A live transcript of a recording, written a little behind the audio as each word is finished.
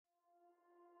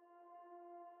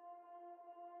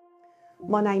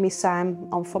My name is Sam,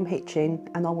 I'm from Hitchin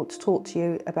and I want to talk to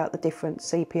you about the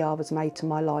difference CPR has made to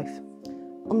my life.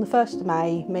 On the 1st of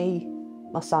May, me,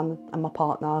 my son and my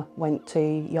partner went to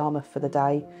Yarmouth for the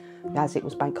day, as it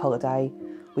was bank holiday.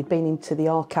 We'd been into the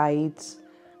arcades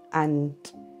and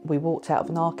we walked out of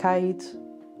an arcade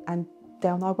and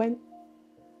down I went.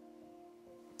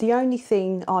 The only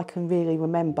thing I can really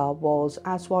remember was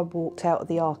as I walked out of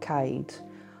the arcade,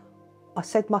 I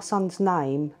said my son's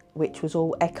name, which was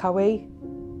all echoey,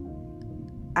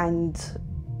 and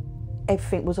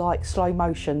everything was like slow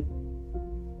motion,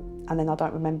 and then I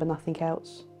don't remember nothing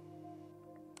else.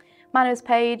 My name is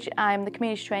Paige, I'm the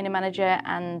Community Training Manager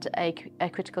and a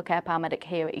critical care paramedic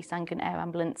here at East Anglian Air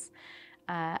Ambulance,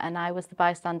 and I was the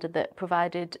bystander that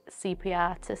provided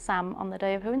CPR to Sam on the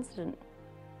day of her incident.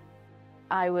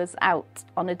 I was out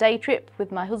on a day trip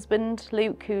with my husband,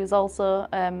 Luke, who's also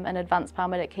an advanced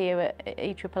paramedic here at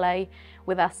AAUK,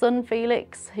 with our son,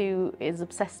 Felix, who is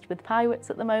obsessed with pirates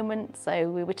at the moment. So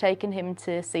we were taking him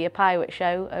to see a pirate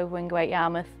show over in Great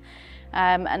Yarmouth.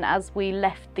 And as we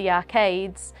left the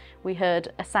arcades, we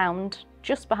heard a sound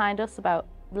just behind us, about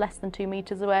less than 2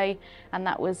 metres away, and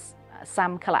that was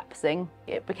Sam collapsing.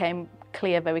 It became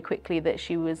clear very quickly that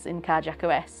she was in cardiac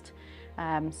arrest.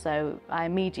 So I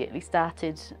immediately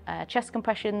started chest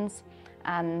compressions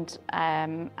and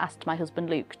asked my husband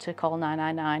Luke to call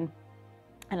 999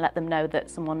 and let them know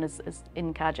that someone is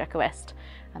in cardiac arrest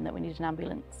and that we need an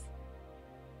ambulance.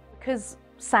 Because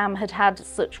Sam had had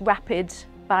such rapid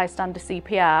bystander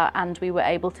CPR and we were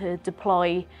able to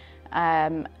deploy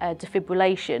a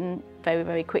defibrillation very,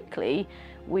 very quickly,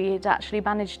 we had actually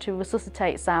managed to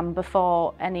resuscitate Sam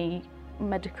before any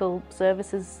medical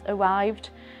services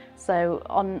arrived. So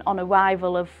on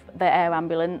arrival of the air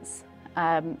ambulance,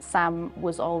 Sam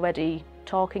was already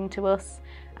talking to us,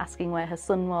 asking where her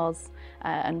son was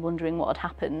and wondering what had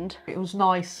happened. It was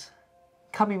nice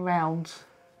coming round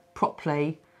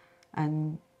properly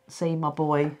and seeing my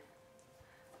boy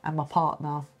and my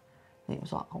partner. It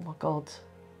was like, oh my God.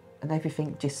 And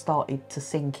everything just started to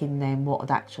sink in then what had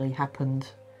actually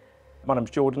happened. My name's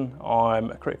Jordan,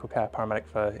 I'm a critical care paramedic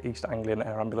for East Anglian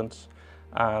Air Ambulance.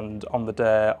 And on the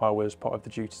day I was part of the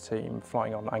duty team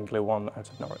flying on Anglian 1 out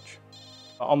of Norwich.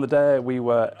 On the day we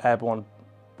were airborne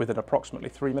within approximately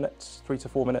 3 to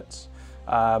 4 minutes,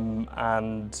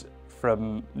 and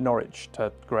from Norwich to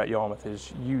Great Yarmouth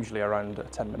is usually around a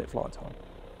 10-minute flight time.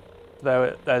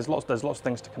 There's lots of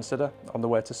things to consider on the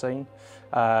way to scene.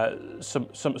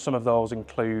 Some of those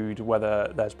include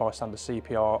whether there's bystander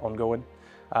CPR ongoing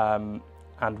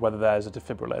and whether there's a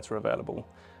defibrillator available.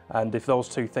 And if those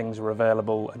two things are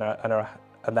available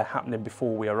and they're happening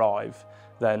before we arrive,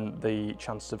 then the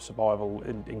chances of survival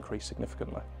increase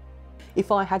significantly.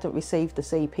 If I hadn't received the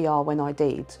CPR when I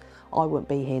did, I wouldn't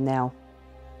be here now.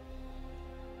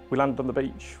 We landed on the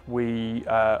beach, we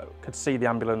could see the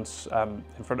ambulance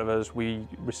in front of us. We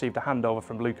received a handover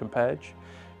from Luke and Paige,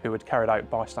 who had carried out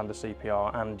bystander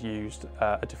CPR and used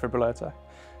a defibrillator.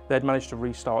 They'd managed to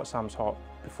restart Sam's heart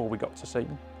before we got to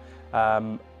scene.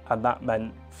 And that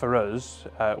meant for us,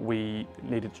 we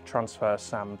needed to transfer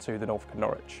Sam to the Norfolk and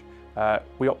Norwich.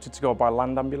 We opted to go by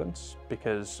land ambulance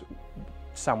because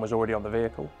Sam was already on the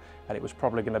vehicle and it was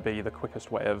probably going to be the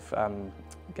quickest way of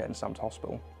getting Sam to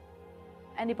hospital.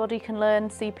 Anybody can learn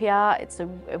CPR. It's a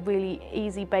really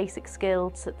easy basic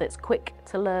skill that's quick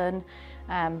to learn,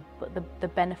 but the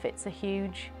benefits are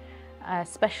huge,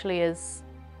 especially as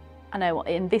I know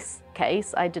in this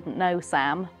case I didn't know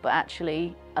Sam, but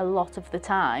actually a lot of the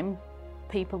time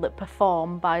people that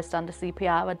perform bystander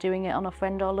CPR are doing it on a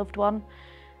friend or loved one.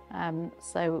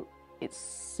 So it's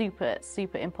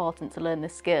super important to learn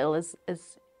this skill as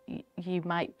you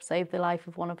might save the life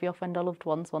of one of your friend or loved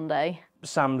ones one day.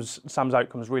 Sam's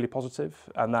outcome is really positive,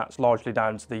 and that's largely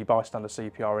down to the bystander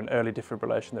CPR and early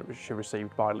defibrillation that she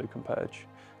received by Luke and Paige.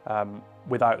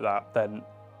 Without that, then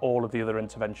all of the other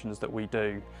interventions that we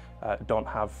do don't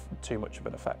have too much of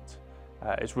an effect.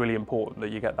 It's really important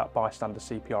that you get that bystander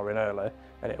CPR in early,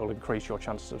 and it will increase your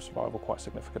chances of survival quite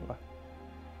significantly.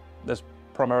 There's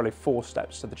primarily 4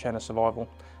 steps to the chain of survival,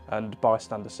 and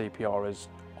bystander CPR is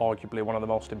arguably one of the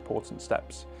most important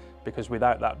steps, because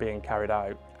without that being carried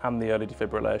out and the early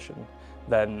defibrillation,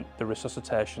 then the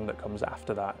resuscitation that comes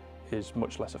after that is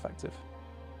much less effective.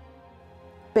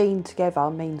 Being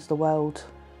together means the world.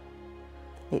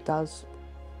 It does.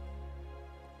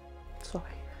 Sorry.